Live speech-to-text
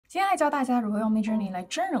今天来教大家如何用 Midjourney 来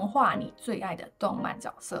真人化你最爱的动漫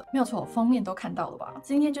角色。没有错，封面都看到了吧？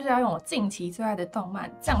今天就是要用我近期最爱的动漫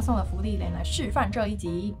《葬送的芙莉莲》来示范这一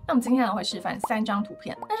集。那我们今天呢会示范3张图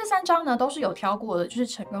片，但是3张呢都是有挑过的，就是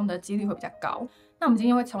成功的几率会比较高。那我们今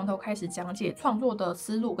天会从头开始讲解创作的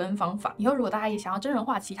思路跟方法。以后如果大家也想要真人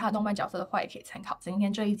化其他的动漫角色的话，也可以参考今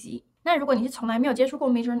天这一集。那如果你是从来没有接触过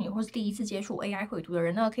Midjourney 或是第一次接触 AI 绘图的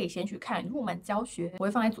人呢，可以先去看入门教学，我会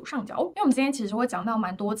放在左上角。因为我们今天其实会讲到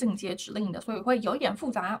蛮多进阶指令的，所以会有一点复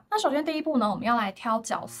杂。那首先第一步呢，我们要来挑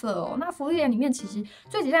角色哦。那芙莉莲里面其实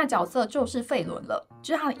最简单的角色就是费伦了，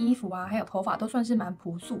就是他的衣服啊还有头发都算是蛮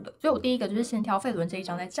朴素的，所以我第一个就是先挑费伦这一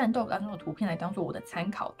张在战斗当中的图片来当做我的参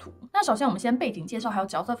考图。那首先我们先背景介绍还有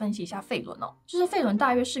角色分析一下费伦哦，就是费伦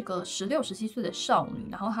大约是个16、17岁的少女，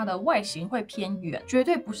然后她的外形会偏圆，绝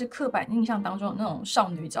对不是刻板印象当中那种少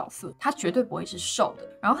女角色，她绝对不会是瘦的，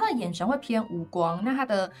然后她的眼神会偏无光，那她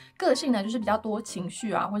的个性呢就是比较多情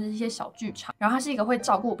绪啊，或者是一些小剧场，然后她是一个会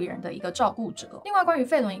照顾别人的一个照顾者。另外关于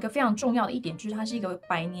费伦一个非常重要的一点就是他是一个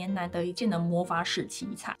百年难得一见的魔法史奇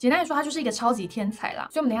才，简单来说他就是一个超级天才啦，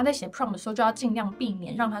所以我们等一下在写 prompt 的时候就要尽量避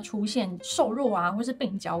免让他出现瘦弱啊或是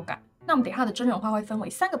病娇感。那我们等一下的真人化会分为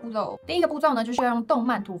3个步骤，第一个步骤呢就是要用动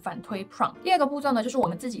漫图反推 prompt， 第二个步骤呢就是我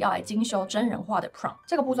们自己要来精修真人化的 prompt，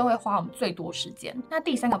 这个步骤会花我们最多时间。那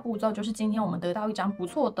第3个步骤就是今天我们得到一张不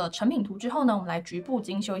错的成品图之后呢，我们来局部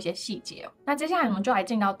精修一些细节哦。那接下来我们就来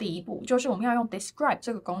进到第一步，就是我们要用 describe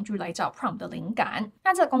这个工具来找 prompt 的灵感。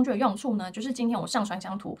那这个工具的用处呢，就是今天我上传一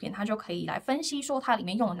张图片，它就可以来分析说它里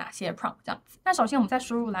面用了哪些 prompt 这样子。那首先我们在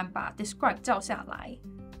输入栏把 describe 叫下来，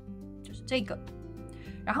就是这个。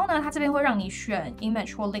然后呢，它这边会让你选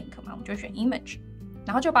image 或 link 嘛，我们就选 image，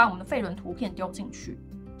 然后就把我们的费伦图片丢进去。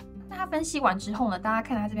那它分析完之后呢，大家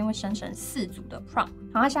看它这边会生成4组的 prompt，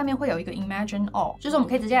 然后它下面会有一个 imagine all， 就是我们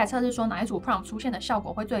可以直接来测试说哪一组 prompt 出现的效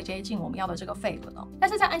果会最接近我们要的这个费伦哦。但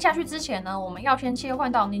是在按下去之前呢，我们要先切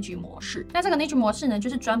换到 Midjourney 模式。那这个 Midjourney 模式呢，就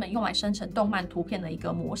是专门用来生成动漫图片的一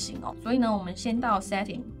个模型哦。所以呢，我们先到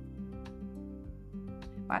setting，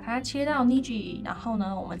 把它切到 Midjourney， 然后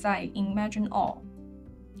呢，我们再 imagine all。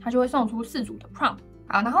它就会送出4组的 prompt。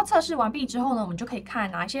好，然后测试完毕之后呢，我们就可以看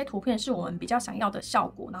哪一些图片是我们比较想要的效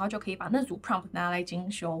果，然后就可以把那组 prompt 拿来精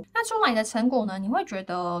修。那出来的成果呢，你会觉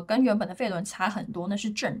得跟原本的费伦差很多，那是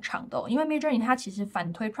正常的哦，因为 Midjourney 它其实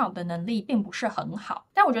反推 prompt 的能力并不是很好。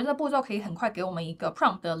但我觉得这步骤可以很快给我们一个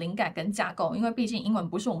prompt 的灵感跟架构，因为毕竟英文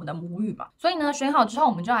不是我们的母语嘛。所以呢，选好之后，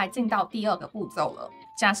我们就来进到第2个步骤了。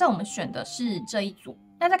假设我们选的是这一组，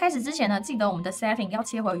那在开始之前呢，记得我们的 setting 要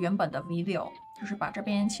切回原本的 V6， 就是把这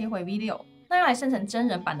边切回 V6。那要来生成真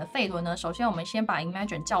人版的费伦呢，首先我们先把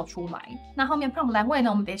Imagine 叫出来。那后面 prompt 栏位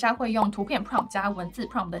呢，我们等一下会用图片 prompt 加文字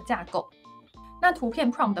prompt 的架构。那图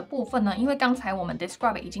片 prompt 的部分呢，因为刚才我们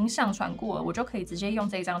describe 已经上传过了，我就可以直接用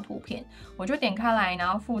这张图片，我就点开来，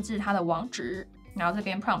然后复制它的网址，然后这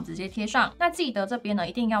边 prompt 直接贴上。那记得这边呢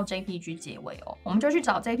一定要 JPG 结尾哦，我们就去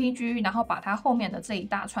找 JPG， 然后把它后面的这一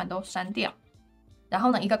大串都删掉。然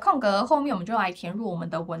后呢，一个空格后面我们就来填入我们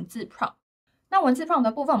的文字 prompt。那文字 prompt 的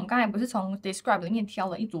部分，我们刚才不是从 describe 里面挑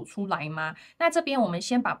了一组出来吗？那这边我们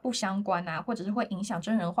先把不相关啊，或者是会影响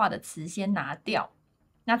真人化的词先拿掉。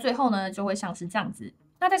那最后呢，就会像是这样子。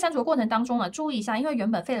那在删除的过程当中呢，注意一下，因为原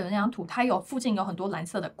本费伦那张图它附近有很多蓝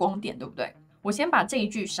色的光点，对不对？我先把这一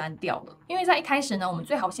句删掉了，因为在一开始呢，我们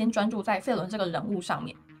最好先专注在费伦这个人物上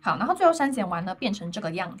面。好，然后最后删减完呢，变成这个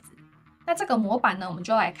样子。那这个模板呢，我们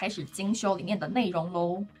就来开始精修里面的内容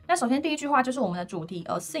咯。那首先第一句话就是我们的主题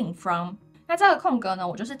A scene from。那这个空格呢，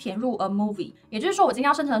我就是填入 a movie， 也就是说我今天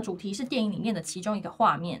要生成的主题是电影里面的其中一个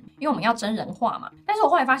画面，因为我们要真人化嘛。但是我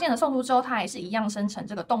后来发现了，送出之后它还是一样生成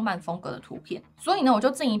这个动漫风格的图片，所以呢，我就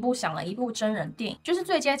进一步想了一部真人电影，就是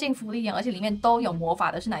最接近芙莉莲，而且里面都有魔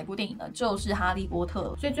法的是哪一部电影呢？就是哈利波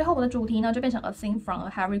特。所以最后我的主题呢，就变成 a scene from a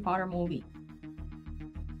Harry Potter movie。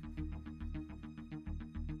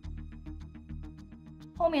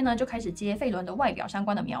后面呢，就开始接费伦的外表相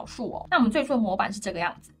关的描述哦。那我们最初的模板是这个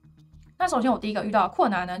样子。那首先我第一个遇到的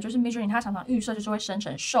困难呢，就是 Midjourney 它常常预设就是会生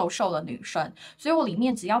成瘦瘦的女生，所以我里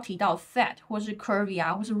面只要提到 fat 或是 curvy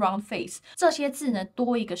啊，或是 round face 这些字呢，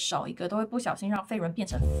多一个少一个都会不小心让费伦变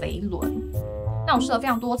成肥伦。那我试了非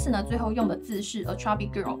常多次呢，最后用的字是 a chubby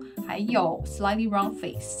girl， 还有 slightly round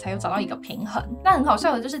face， 才有找到一个平衡。那很好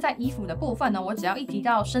笑的就是在衣服的部分呢，我只要一提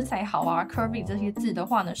到身材好啊 curvy 这些字的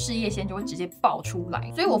话呢，事业线就会直接爆出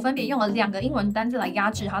来。所以我分别用了2个英文单字来压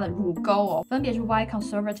制它的乳沟哦，分别是 white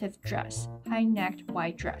conservative dress、high necked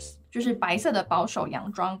white dress。就是白色的保守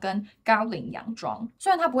洋装跟高领洋装，虽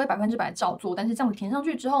然它不会100%照做，但是这样子填上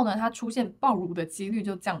去之后呢，它出现爆乳的几率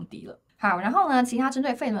就降低了。好，然后呢，其他针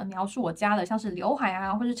对费伦描述，我加了像是刘海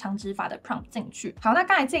啊，或是长直发的 prompt 进去。好，那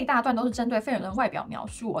刚才这一大段都是针对费伦外表描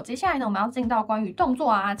述哦。接下来呢，我们要进到关于动作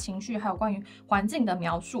啊、情绪，还有关于环境的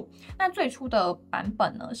描述。那最初的版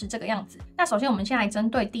本呢是这个样子。那首先我们先来针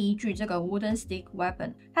对第一句这个 wooden stick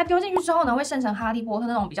weapon， 它丢进去之后呢，会生成哈利波特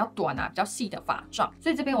那种比较短啊、比较细的法杖，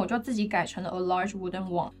所以这边我就自己改成了 a large wooden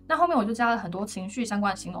one。那后面我就加了很多情绪相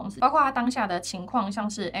关的形容词，包括它当下的情况，像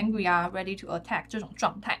是 angry 啊、ready to attack 这种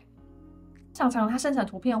状态。常常它生成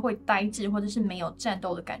图片会呆滞或者是没有战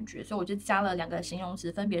斗的感觉，所以我就加了2个形容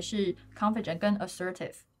词，分别是 confident 跟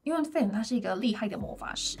assertive。因为费伦他是一个厉害的魔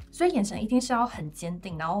法师，所以眼神一定是要很坚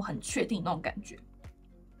定，然后很确定那种感觉。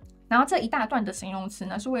然后这一大段的形容词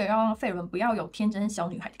呢，是为了要让费伦不要有天真小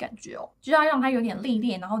女孩的感觉哦，就要让她有点历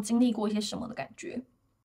练，然后经历过一些什么的感觉。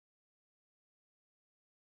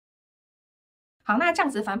好，那这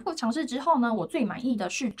样子反复尝试之后呢，我最满意的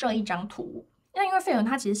是这一张图。那因为费伦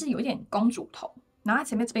她其实是有一点公主头，然后她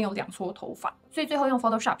前面这边有2撮头发，所以最后用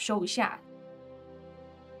Photoshop 修一下。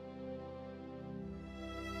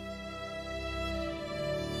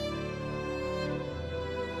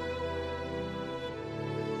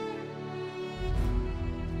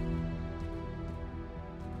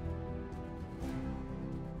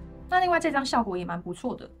那另外这张效果也蛮不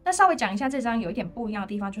错的。那稍微讲一下这张有一点不一样的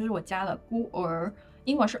地方，就是我加了孤儿。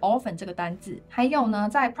英文是 orphan 这个单字，还有呢，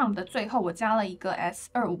在 prompt 的最后我加了一个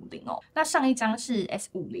S250哦，那上一张是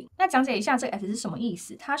S50。那讲解一下这个 S 是什么意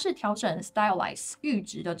思？它是调整 stylize 阈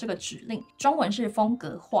值的这个指令，中文是风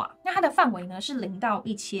格化。那它的范围呢是0到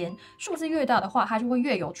1000，数字越大的话，它就会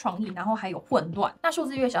越有创意，然后还有混乱；那数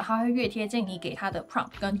字越小，它会越贴近你给它的 prompt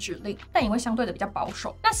跟指令，但也会相对的比较保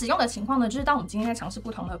守。那使用的情况呢，就是当我们今天在尝试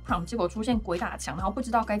不同的 prompt， 结果出现鬼打墙，然后不知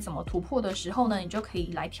道该怎么突破的时候呢，你就可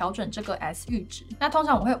以来调整这个 S 阈值。那通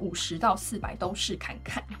常我会50到400都试看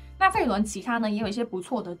看。那费伦其他呢也有一些不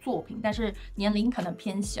错的作品，但是年龄可能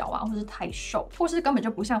偏小啊，或是太瘦，或是根本就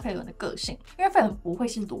不像费伦的个性，因为费伦不会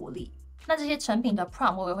是萝莉。那这些成品的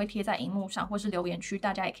prompt 我也会贴在荧幕上或是留言区，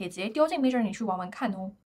大家也可以直接丢进 Midjourney 去玩玩看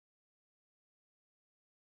哦。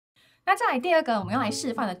那再来第2个我们要来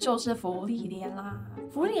示范的就是芙莉莲啦。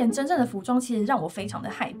芙莉莲真正的服装其实让我非常的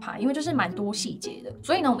害怕，因为就是蛮多细节的。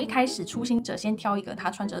所以呢，我们一开始初心者先挑一个她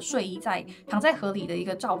穿着睡衣躺在河里的一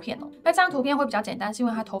个照片哦。那这张图片会比较简单，是因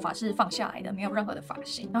为她头发是放下来的，没有任何的发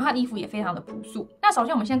型，然后她的衣服也非常的朴素。那首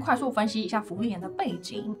先我们先快速分析一下芙莉莲的背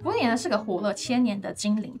景。芙莉莲呢是个活了1000年的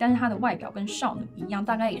精灵，但是她的外表跟少女一样，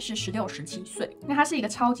大概也是16、17岁。那她是一个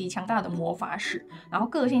超级强大的魔法使，然后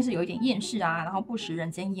个性是有一点厌世啊，然后不食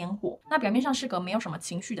人间烟火。那表面上是个没有什么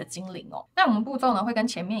情绪的精灵哦。那我们步骤呢会跟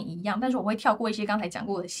前面一样，但是我会跳过一些刚才讲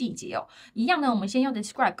过的细节哦。一样呢，我们先用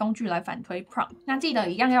describe 工具来反推 prompt。那记得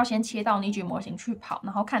一样要先切到Midjourney模型去跑，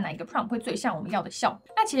然后看哪一个 prompt 会最像我们要的效果。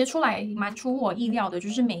那其实出来蛮出我意料的，就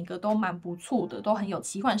是每个都蛮不错的，都很有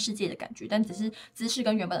奇幻世界的感觉，但只是姿势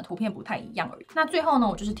跟原本的图片不太一样而已。那最后呢，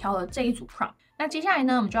我就是挑了这一组 prompt。那接下来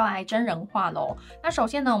呢，我们就要来真人化咯。那首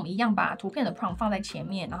先呢，我们一样把图片的 prompt 放在前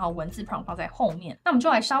面，然后文字 prompt 放在后面。那我们就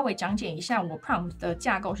来稍微讲解一下我 prompt 的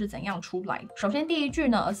架构是怎样出来的。首先第一句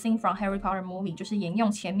呢 ，A scene from Harry Potter movie 就是沿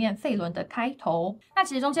用前面费伦的开头。那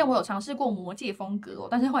其实中间我有尝试过魔戒风格哦，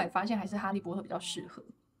但是后来发现还是哈利波特比较适合。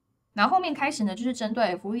然后后面开始呢，就是针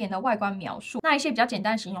对芙莉莲的外观描述，那一些比较简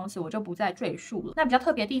单的形容词我就不再赘述了。那比较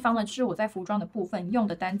特别的地方呢，就是我在服装的部分用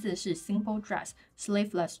的单字是 simple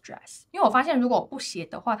dress、sleeveless dress， 因为我发现如果我不写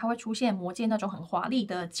的话，它会出现魔戒那种很华丽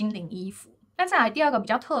的精灵衣服。那再来第2个比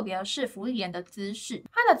较特别的是芙莉莲的姿势，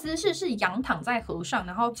她的姿势是仰躺在河上，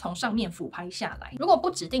然后从上面俯拍下来。如果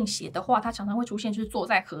不指定写的话，它常常会出现就是坐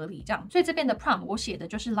在河里这样。所以这边的 prompt 我写的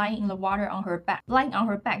就是 lying in the water on her back，lying on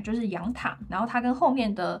her back 就是仰躺，然后它跟后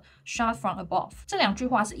面的 shot from above 这2句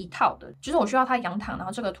话是一套的，就是我需要它仰躺，然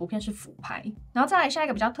后这个图片是俯拍。然后再来下一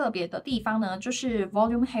个比较特别的地方呢，就是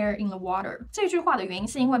volume hair in the water 这句话的原因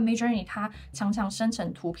是因为 Midjourney 它常常生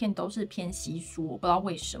成图片都是偏稀疏，我不知道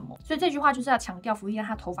为什么，所以这句话就是要强调芙莉莲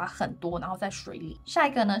她头发很多，然后在水里。下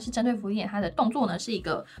一个呢是针对芙莉莲她的动作呢是一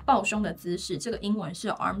个抱胸的姿势，这个英文是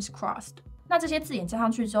arms crossed。那这些字眼加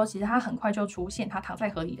上去之后，其实它很快就出现它躺在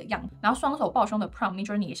河里的样子，然后双手抱胸的 prompt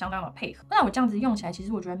Midjourney 也相当的配合。那我这样子用起来，其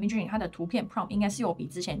实我觉得 Midjourney 它的图片 prompt 应该是有比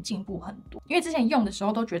之前进步很多，因为之前用的时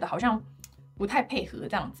候都觉得好像不太配合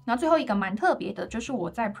这样子。然后最后一个蛮特别的，就是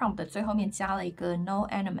我在 prompt 的最后面加了一个 no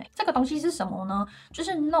animate， 这个东西是什么呢？就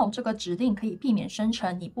是 no 这个指令可以避免生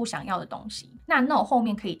成你不想要的东西。那 no 后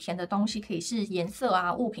面可以填的东西可以是颜色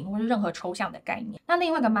啊、物品或是任何抽象的概念。那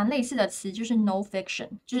另外一个蛮类似的词就是 no fiction，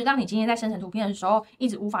 就是当你今天在生成图片的时候，一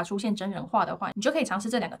直无法出现真人化的话，你就可以尝试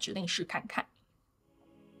这2个指令试看看。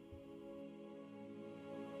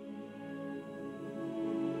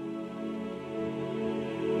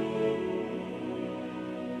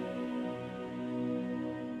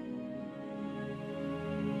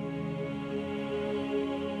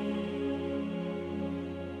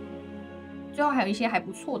最后还有一些还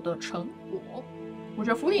不错的成果。我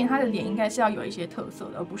觉得芙莉莲她的脸应该是要有一些特色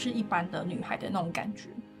的，而不是一般的女孩的那种感觉。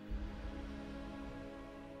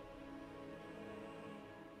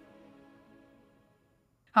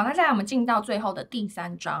好，那再来我们进到最后的第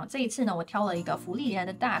3张。这一次呢，我挑了一个芙莉莲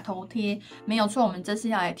的大头贴，没有错，我们这次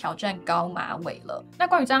要来挑战高马尾了。那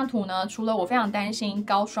关于这张图呢，除了我非常担心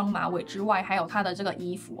高双马尾之外，还有它的这个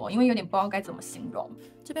衣服因为有点不知道该怎么形容。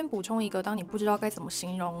这边补充一个，当你不知道该怎么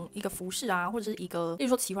形容一个服饰啊，或者是一个，例如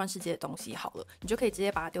说奇幻世界的东西好了，你就可以直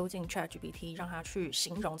接把它丢进 ChatGPT， 让它去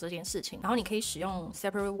形容这件事情。然后你可以使用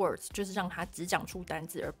separate words， 就是让它只讲出单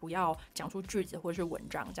字，而不要讲出句子或者是文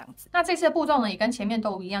章这样子。那这次的步骤呢，也跟前面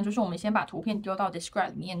都一样，就是我们先把图片丢到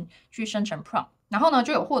Describe 里面去生成 prompt。然后呢，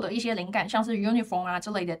就有获得一些灵感，像是 uniform 啊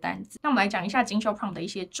这类的单字。那我们来讲一下精修 prompt 的一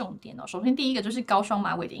些重点哦。首先第一个就是高双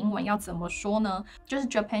马尾的英文要怎么说呢？就是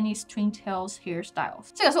Japanese twin tails hairstyles。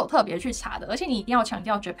这个是我特别去查的，而且你一定要强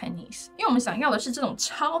调 Japanese， 因为我们想要的是这种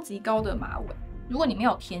超级高的马尾。如果你没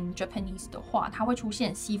有填 Japanese 的话，它会出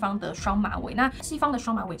现西方的双马尾。那西方的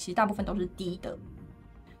双马尾其实大部分都是低的。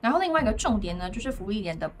然后另外一个重点呢，就是芙莉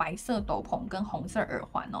莲的白色斗篷跟红色耳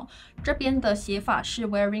环哦。这边的写法是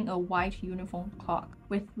wearing a white uniform cloak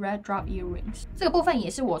with red drop earrings。这个部分也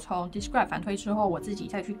是我从 Describe 反推之后，我自己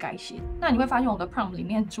再去改写。那你会发现我的 prompt 里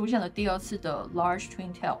面出现了第2次的 large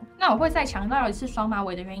twin tail。那我会再强调一次双马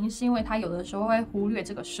尾的原因，是因为它有的时候会忽略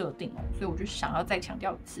这个设定哦，所以我就想要再强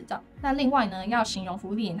调一次这样。那另外呢，要形容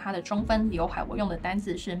芙莉莲它的中分刘海，我用的单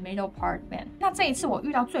字是 middle part band。那这一次我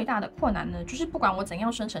遇到最大的困难呢，就是不管我怎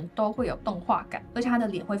样生成都会有动画感，而且它的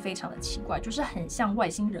脸会非常的奇怪，就是很像外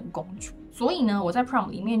星人公主。所以呢，我在 prompt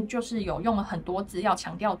里面就是有用了很多字要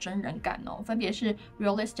强调真人感哦，分别是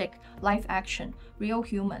realistic、live action、real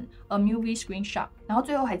human、a movie screenshot， 然后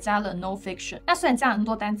最后还加了 no fiction。那虽然加了很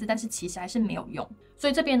多单字，但是其实还是没有用。所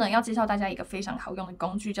以这边呢，要介绍大家一个非常好用的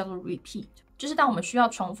工具，叫做 repeat。就是当我们需要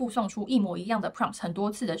重复送出一模一样的 prompt 很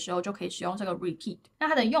多次的时候，就可以使用这个 repeat。那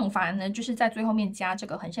它的用法呢，就是在最后面加这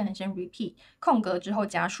个横线 repeat， 空格之后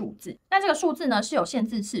加数字。那这个数字呢是有限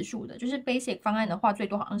制次数的，就是 basic 方案的话最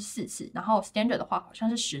多好像是4次，然后 standard 的话好像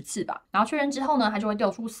是10次吧。然后确认之后呢，它就会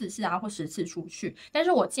丢出4次啊或10次出去。但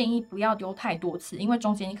是我建议不要丢太多次，因为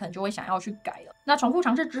中间你可能就会想要去改了。那重复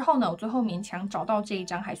尝试之后呢，我最后勉强找到这一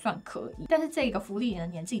张还算可以，但是这个芙莉莲的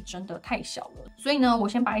年纪真的太小了，所以呢，我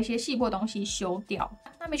先把一些细部的东西修掉。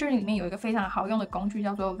那 Midjourney 里面有一个非常好用的工具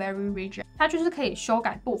叫做 Very Region， 它就是可以修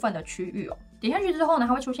改部分的区域哦。点下去之后呢，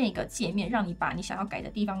它会出现一个界面，让你把你想要改的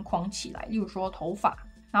地方框起来，例如说头发。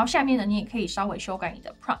然后下面呢，你也可以稍微修改你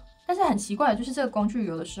的 prompt。但是很奇怪的就是这个工具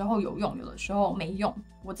有的时候有用，有的时候没用，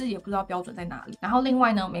我自己也不知道标准在哪里。然后另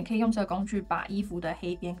外呢，我们也可以用这个工具把衣服的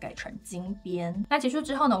黑边改成金边。那结束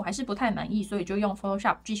之后呢，我还是不太满意，所以就用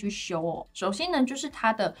Photoshop 继续修哦。首先呢，就是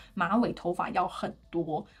它的马尾头发要很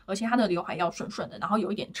多，而且它的刘海要顺顺的，然后有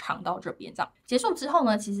一点长到这边这样。结束之后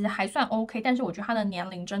呢，其实还算 OK， 但是我觉得它的年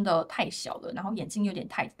龄真的太小了，然后眼睛有点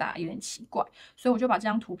太大，有点奇怪，所以我就把这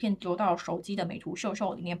张图片丢到手机的美图秀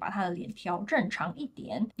秀里面，把它的脸调正常一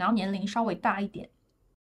点，然后年龄稍微大一点。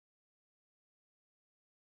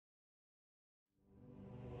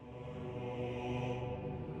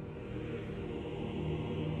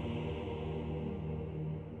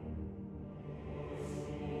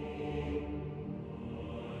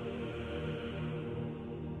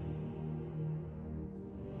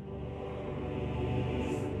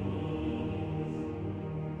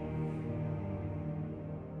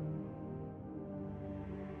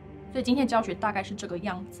所以今天的教学大概是这个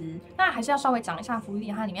样子。那还是要稍微讲一下芙莉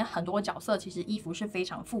莲，它里面很多角色其实衣服是非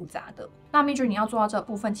常复杂的。那 Midjourney 要做到这个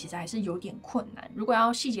部分，其实还是有点困难。如果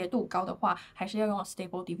要细节度高的话，还是要用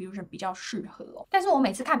Stable Diffusion 比较适合哦。但是我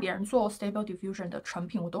每次看别人做 Stable Diffusion 的成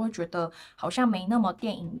品，我都会觉得好像没那么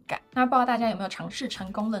电影感。那不知道大家有没有尝试成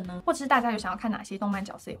功了呢？或者是大家有想要看哪些动漫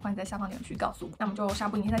角色，也欢迎在下方留言区告诉我。那我们就下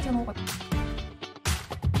部影片再见喽，拜拜。